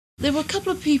There were a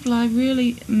couple of people I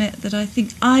really met that I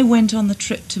think I went on the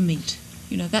trip to meet.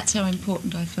 You know, that's how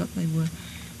important I felt they were.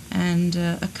 And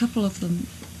a couple of them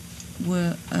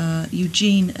were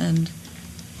Eugene and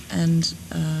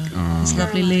this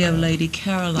lovely Leo lady,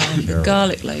 Caroline, the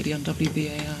garlic lady on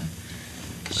WBAI.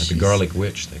 The garlic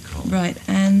witch, they call it. Right,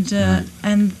 and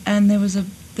there was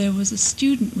a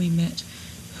student we met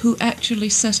who actually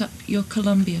set up your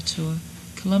Columbia tour.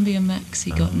 Columbia Max,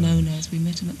 he got known as. We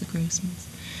met him at the Grossmans.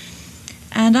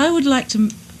 And I would like to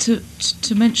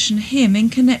mention him in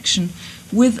connection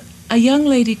with a young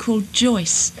lady called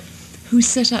Joyce, who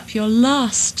set up your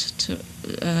last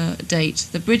date,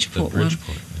 the Bridgeport one.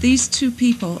 These two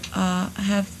people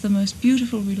have the most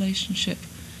beautiful relationship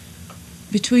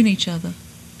between each other,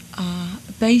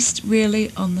 based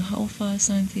really on the whole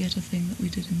Firesign Theatre thing that we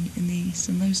did in the East.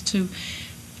 And those two,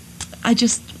 I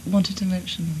just wanted to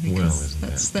mention them because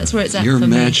that's where it's at You're for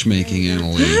me. You're matchmaking,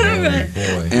 Annalise. Right.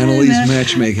 Boy. Annalise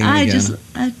matchmaking again.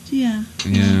 Yeah.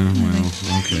 Yeah, well,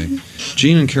 okay.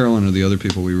 Gene and Carolyn are the other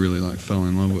people we really fell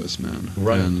in love with, man.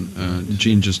 Right. And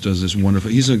Gene just does this wonderful...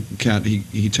 He's a cat.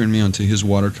 He turned me on to his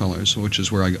watercolors, which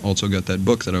is where I also got that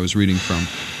book that I was reading from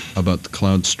about the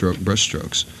cloud stroke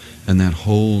brushstrokes. And that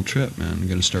whole trip, man, I'm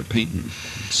going to start painting.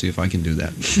 See if I can do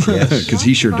that. Yes. Because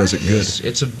he sure does it good.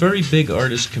 It's a very big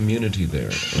artist community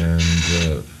there. And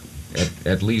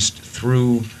at least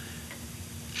through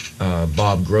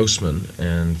Bob Grossman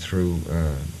and through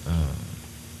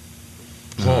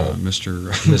Paul.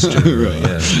 Mr.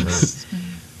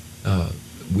 Right.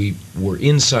 We were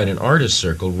inside an artist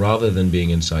circle rather than being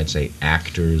inside, say,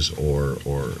 actors or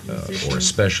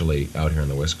especially out here on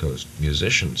the West Coast,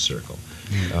 musician circle.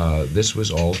 This was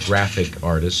all graphic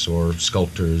artists or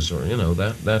sculptors or,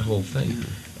 that whole thing.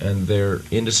 And they're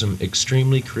into some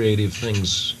extremely creative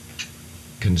things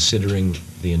considering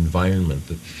the environment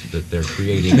that they're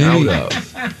creating out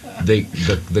of.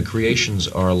 The creations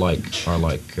are like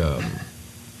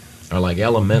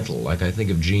elemental. Like I think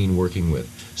of Gene working with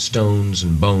stones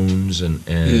and bones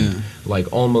and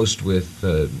like almost with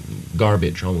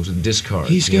garbage, almost with discards.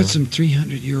 He's got some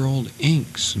 300-year-old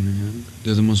inks, man.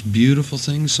 They're the most beautiful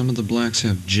things. Some of the blacks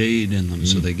have jade in them,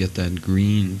 so they get that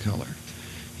green color.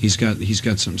 He's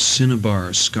got some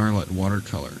cinnabar scarlet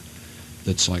watercolor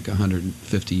that's like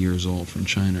 150 years old from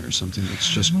China or something. That's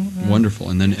just wonderful.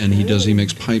 And he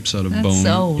makes pipes out of bone.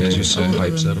 Old. As you say,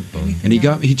 pipes out of bone. And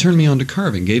he turned me on to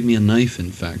carving. Gave me a knife,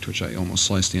 in fact, which I almost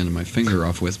sliced the end of my finger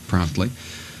off with promptly.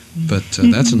 But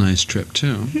that's a nice trip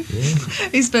too. Yeah.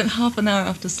 He spent half an hour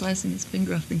after slicing his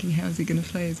finger off thinking, how is he going to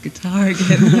play his guitar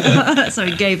again? So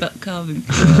he gave up carving.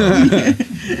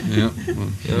 Yeah.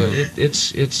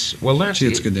 Well,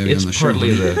 it's good to have you on the show.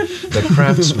 partly the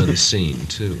craftsman scene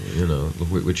too,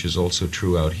 which is also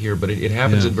true out here. But it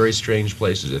happens in very strange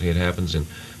places. It happens in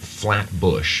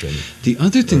Flatbush. And the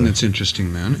other thing that's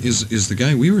interesting, man, is the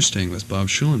guy we were staying with, Bob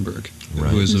Schulenberg,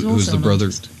 Right. who is the brother.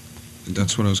 Artist.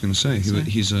 That's what I was going to say.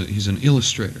 He's an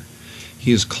illustrator.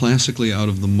 He is classically out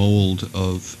of the mold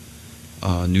of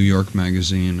New York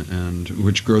Magazine, and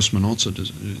which Grossman also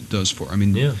does for. I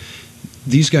mean,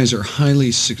 these guys are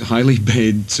highly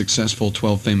paid, successful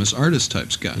 12 famous artist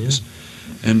types guys,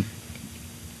 and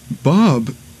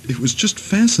Bob. It was just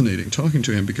fascinating talking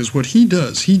to him because what he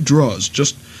does, he draws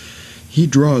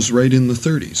right in the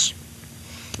 30s.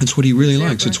 It's what he really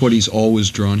likes. It's what he's always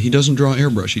drawn. He doesn't draw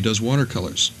airbrush. He does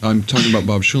watercolors. I'm talking about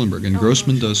Bob Schulenberg, and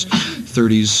Grossman does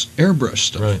 30s airbrush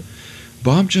stuff. Right.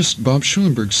 Bob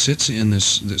Schulenberg sits in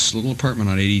this little apartment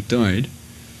on 83rd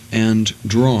and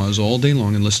draws all day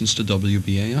long and listens to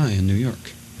WBAI in New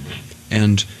York.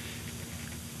 And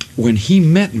when he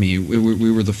met me,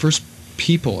 we were the first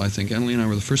people, I think, Emily and I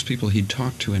were the first people he'd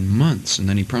talked to in months, and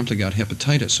then he promptly got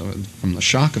hepatitis from the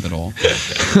shock of it all.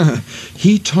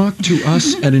 He talked to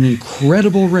us at an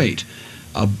incredible rate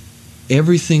of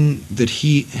everything that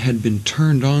he had been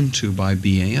turned on to by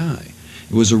BAI.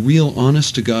 It was a real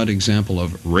honest-to-God example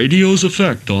of radio's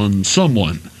effect on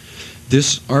someone.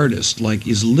 This artist,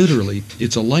 is literally,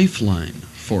 it's a lifeline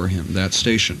for him, that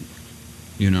station,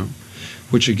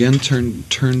 which again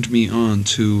turned me on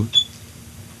to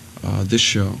this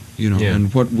show,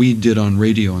 and what we did on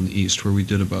radio in the East, where we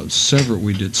did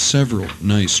several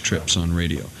nice trips on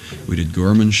radio. We did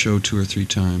Gorman's show 2 or 3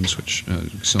 times, which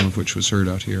some of which was heard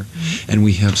out here, and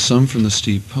we have some from the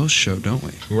Steve Post show, don't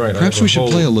we? Right. Perhaps we should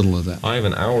play a little of that. I have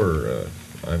an hour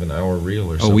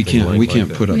reel or something. Oh, we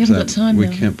can't put up we that. We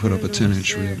can't put up a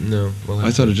 10-inch reel. No.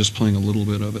 I thought of just playing a little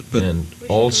bit of it, but and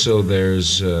also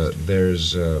there's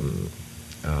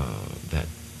that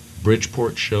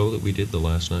Bridgeport show that we did the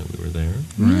last night we were there.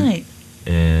 Right.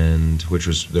 and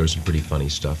there was some pretty funny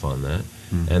stuff on that.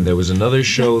 And there was another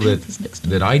show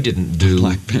that I didn't do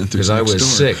Black Panther's because I Next was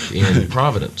Door. sick in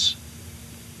Providence.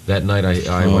 That night,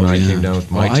 when I came down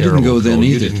with my I didn't terrible go then cold,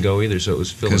 you either. didn't go either, so it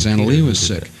was Phil Because and Anna Peter Lee who was did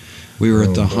sick. that. We were at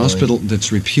Oh, the boy. hospital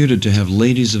that's reputed to have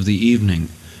ladies of the evening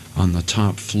on the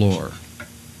top floor.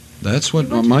 That's what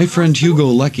You went to my the friend hospital?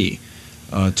 Hugo Leckie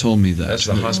told me that. That's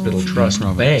the in Hospital Trust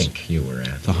Providence. Bank you were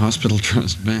at. The Hospital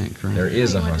Trust Bank, right? There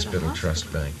is a You went to the Hospital hospital.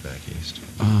 Trust Bank back east.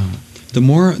 The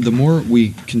more we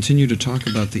continue to talk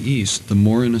about the East, the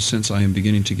more, in a sense, I am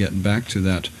beginning to get back to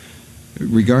that.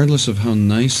 Regardless of how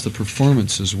nice the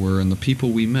performances were and the people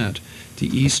we met, the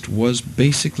East was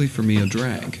basically for me a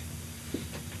drag.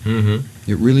 Mm-hmm.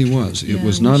 It really was. It Yeah,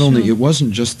 was we not only. sure- It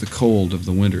wasn't just the cold of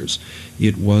the winters.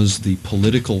 It was the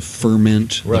political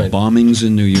ferment, Right. the bombings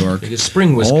in New York, Because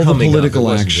spring was all the coming political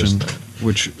up. It wasn't just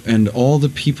action, that. and all the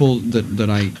people that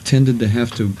I tended to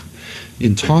have to,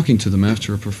 in talking to them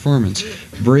after a performance,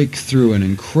 break through an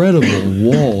incredible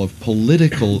wall of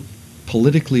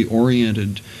politically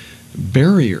oriented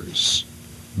barriers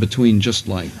between just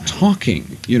like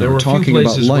talking, There were a few talking about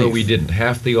places life. where we didn't.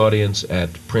 Half the audience at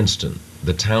Princeton,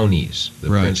 the townies, the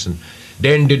Right. Princeton.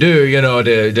 Then to do,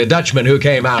 the Dutchman who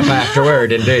came out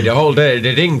afterward and did the whole the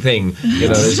ding thing.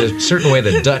 There's a certain way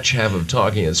the Dutch have of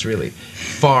talking. It's really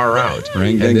far out.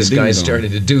 Ring, And ding, this ding, guy dong.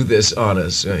 started to do this on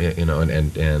us,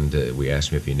 and we asked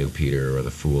him if he knew Peter or the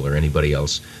Fool or anybody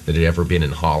else that had ever been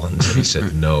in Holland, and he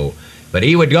said no. But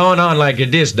he would go on like a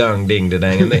dis dong ding da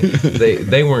dang, and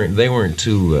they weren't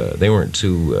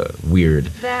too weird.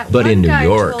 That But one in New guy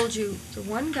York, told you, the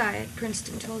one guy at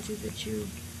Princeton told you that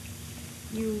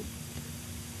you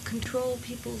control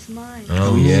people's minds.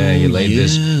 oh yeah, you laid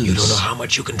this. You yes. don't know how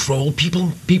much you control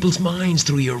people's minds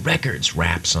through your records.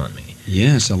 Raps on me.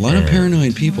 Yes, a lot of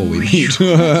paranoid people we meet.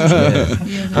 Yeah.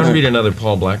 Yeah, I'm gonna read another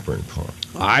Paul Blackburn poem.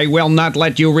 I will not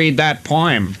let you read that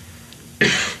poem.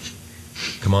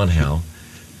 Come on, Hal.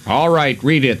 All right,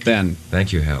 read it then.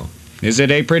 Thank you, Hal. Is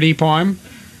it a pretty poem?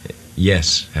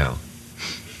 Yes, Hal.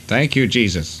 Thank you,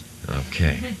 Jesus.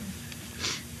 Okay.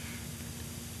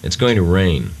 It's going to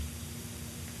rain.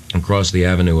 Across the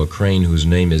avenue, a crane whose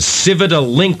name is Civita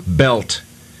Link Belt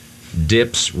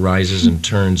dips, rises, and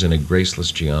turns in a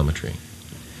graceless geometry.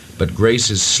 But grace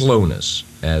is slowness,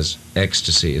 as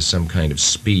ecstasy is some kind of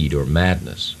speed or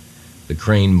madness. The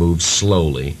crane moves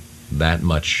slowly, that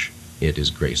much it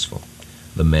is graceful.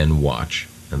 The men watch,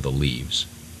 and the leaves.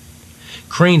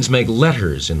 Cranes make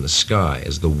letters in the sky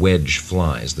as the wedge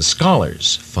flies. The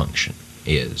scholar's function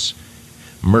is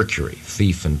Mercury,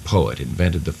 thief and poet,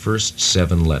 invented the first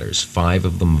 7 letters, 5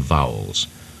 of them vowels,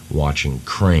 watching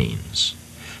cranes.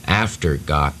 After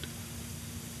got.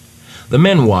 The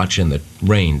men watch and the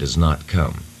rain does not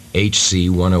come. HC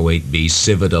 108B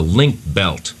Civita Link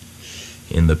Belt.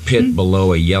 In the pit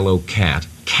below, a yellow cat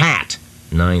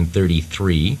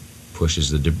 933, pushes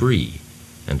the debris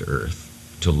and earth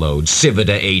to load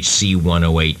Civita HC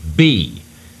 108B.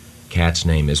 Cat's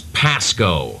name is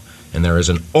Pasco, and there is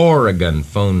an Oregon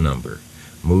phone number.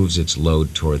 Moves its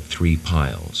load toward 3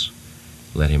 piles.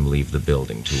 Let him leave the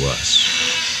building to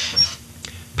us.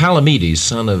 Palamedes,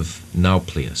 son of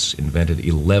Nauplius, invented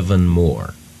 11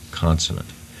 more, consonant.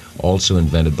 Also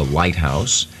invented the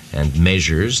lighthouse and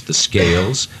measures, the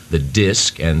scales, the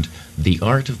disc, and the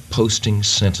art of posting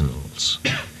sentinels.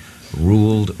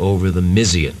 Ruled over the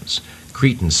Mysians.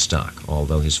 Cretan stock,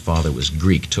 although his father was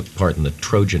Greek, took part in the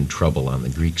Trojan trouble on the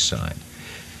Greek side.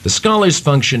 The scholar's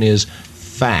function is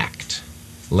fact.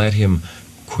 Let him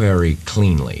query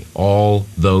cleanly all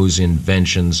those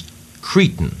inventions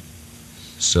Cretan,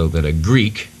 so that a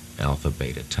Greek, alpha,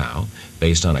 beta, tau,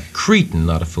 based on a Cretan,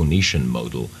 not a Phoenician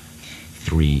modal,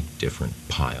 3 different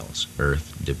piles,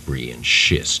 earth, debris, and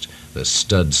schist. The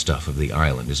stud stuff of the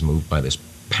island is moved by this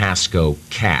Pasco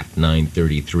cat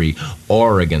 933,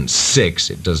 Oregon 6.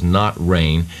 It does not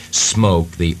rain,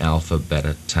 smoke, the alpha,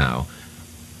 beta, tau,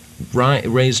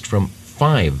 raised from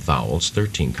 5 vowels,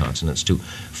 13 consonants, to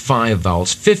 5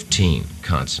 vowels, 15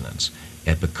 consonants.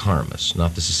 Epicharmus,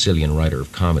 not the Sicilian writer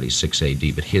of comedy 6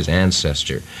 AD, but his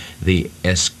ancestor, the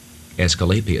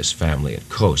Aesculapius family at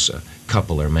Kos. A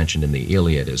couple are mentioned in the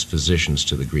Iliad as physicians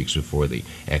to the Greeks before the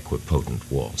equipotent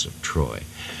walls of Troy.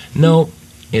 No,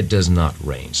 it does not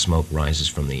rain. Smoke rises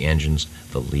from the engines,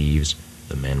 the leaves,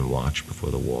 the men watch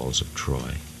before the walls of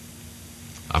Troy.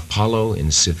 Apollo in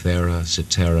Cythera,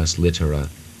 Cyteras, Littera,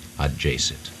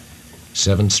 adjacent.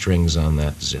 7 strings on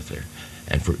that zither,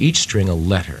 and for each string a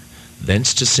letter.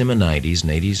 Thence to Simonides,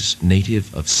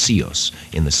 native of Ceos,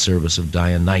 in the service of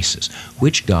Dionysus,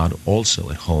 which god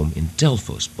also at home in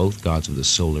Delphos, both gods of the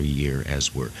solar year,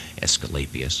 as were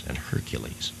Aesculapius and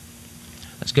Hercules.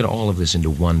 Let's get all of this into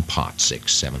one pot,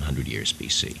 700 years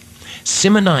BC.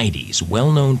 Simonides,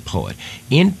 well-known poet,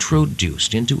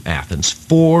 introduced into Athens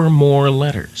 4 more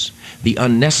letters. The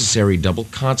unnecessary double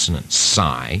consonant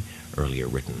psi, earlier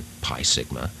written pi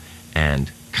sigma,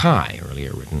 and chi,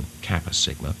 earlier written kappa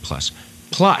sigma, plus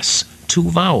 2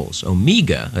 vowels,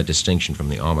 omega, a distinction from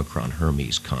the omicron,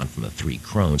 Hermes, con from the 3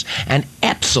 crones, and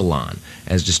epsilon,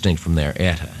 as distinct from their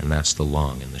eta, and that's the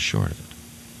long and the short of it.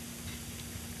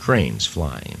 Cranes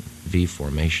fly in V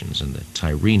formations, and the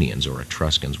Tyrrhenians, or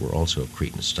Etruscans, were also of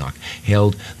Cretan stock,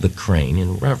 held the crane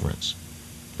in reverence.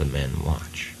 The men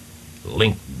watch.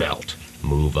 Link belt.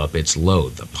 Move up its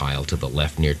load. The pile to the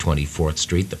left near 24th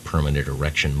Street. The permanent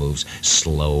erection moves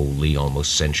slowly,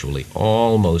 almost sensually,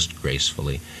 almost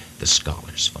gracefully. The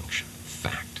scholar's function.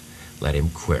 Fact. Let him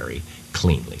query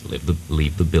cleanly.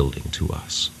 Leave the building to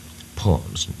us.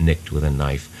 Poems nicked with a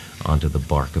knife onto the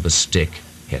bark of a stick,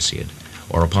 Hesiod,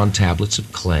 or upon tablets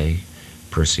of clay.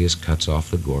 Perseus cuts off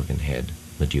the Gorgon head,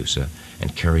 Medusa,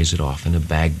 and carries it off in a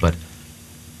bag, but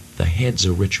the head's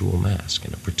a ritual mask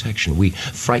and a protection. We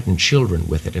frighten children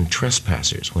with it and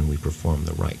trespassers when we perform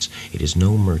the rites. It is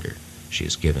no murder. She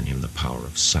has given him the power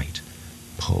of sight.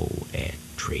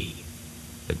 Poetry.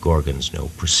 The Gorgons no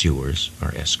pursuers,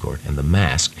 our escort, and the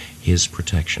mask, his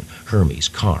protection. Hermes,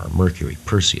 Car, Mercury,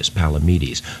 Perseus,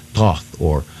 Palamedes, Thoth,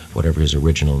 or whatever his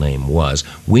original name was,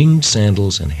 winged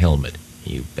sandals and helmet,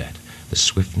 you bet. The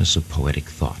swiftness of poetic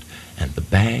thought. And the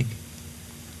bag?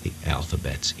 The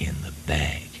alphabet's in the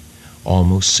bag.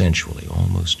 Almost sensually,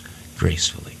 almost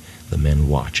gracefully, the men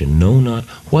watch and know not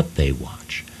what they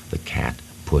watch. The cat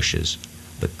pushes,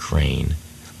 the crane,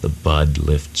 the bud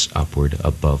lifts upward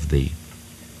above the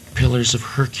Pillars of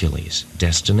Hercules,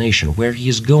 destination, where he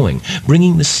is going,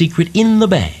 bringing the secret in the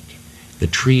bag. The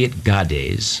tree at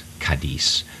Gades,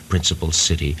 Cadiz, principal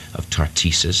city of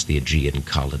Tartessus, the Aegean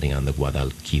colony on the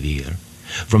Guadalquivir.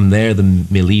 From there the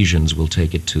Milesians will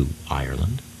take it to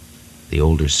Ireland. The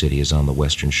older city is on the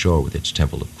western shore with its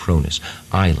temple of Cronus.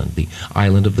 Island, the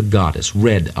island of the goddess,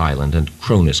 Red Island, and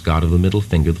Cronus, god of the middle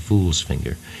finger, the fool's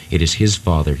finger. It is his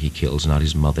father he kills, not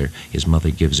his mother. His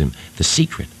mother gives him the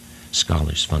secret.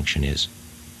 Scholar's function is,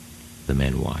 the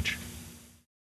men watch.